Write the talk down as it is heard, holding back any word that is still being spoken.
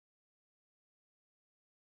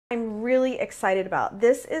I'm really excited about.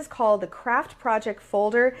 This is called the Craft Project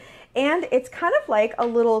Folder, and it's kind of like a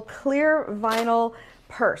little clear vinyl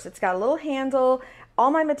purse. It's got a little handle,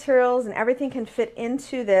 all my materials and everything can fit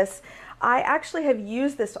into this. I actually have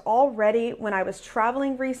used this already when I was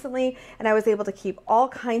traveling recently, and I was able to keep all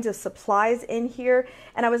kinds of supplies in here,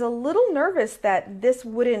 and I was a little nervous that this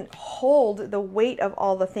wouldn't hold the weight of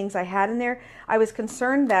all the things I had in there. I was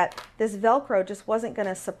concerned that this Velcro just wasn't going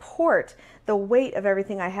to support the weight of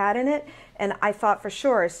everything I had in it, and I thought for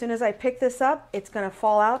sure as soon as I pick this up it's going to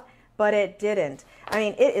fall out, but it didn't. I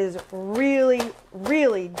mean, it is really,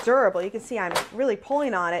 really durable. You can see I'm really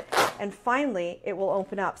pulling on it, and finally it will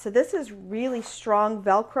open up. So this is really strong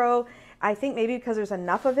Velcro. I think maybe because there's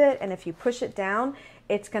enough of it, and if you push it down,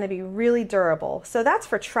 it's going to be really durable. So that's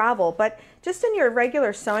for travel, but just in your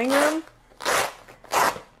regular sewing room,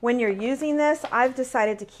 when you're using this, I've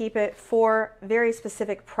decided to keep it for very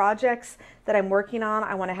specific projects that I'm working on.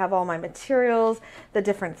 I want to have all my materials, the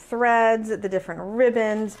different threads, the different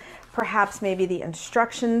ribbons, perhaps maybe the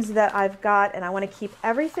instructions that I've got, and I want to keep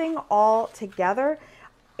everything all together.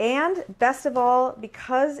 And best of all,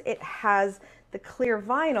 because it has the clear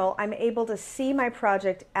vinyl, I'm able to see my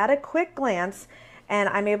project at a quick glance, and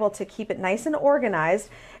I'm able to keep it nice and organized.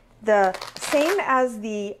 The same as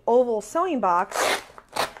the oval sewing box,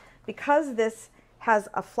 because this has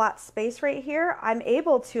a flat space right here, I'm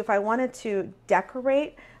able to, if I wanted to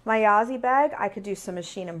decorate my Yazzii bag, I could do some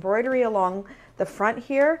machine embroidery along the front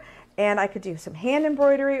here, and I could do some hand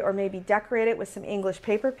embroidery or maybe decorate it with some English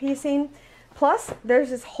paper piecing. Plus,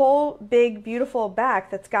 there's this whole big, beautiful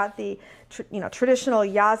back that's got the traditional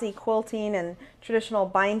Yazzii quilting and traditional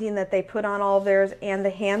binding that they put on all of theirs, and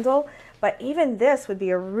the handle. But even this would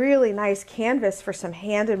be a really nice canvas for some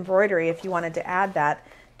hand embroidery if you wanted to add that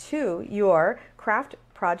to your craft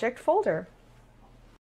project folder.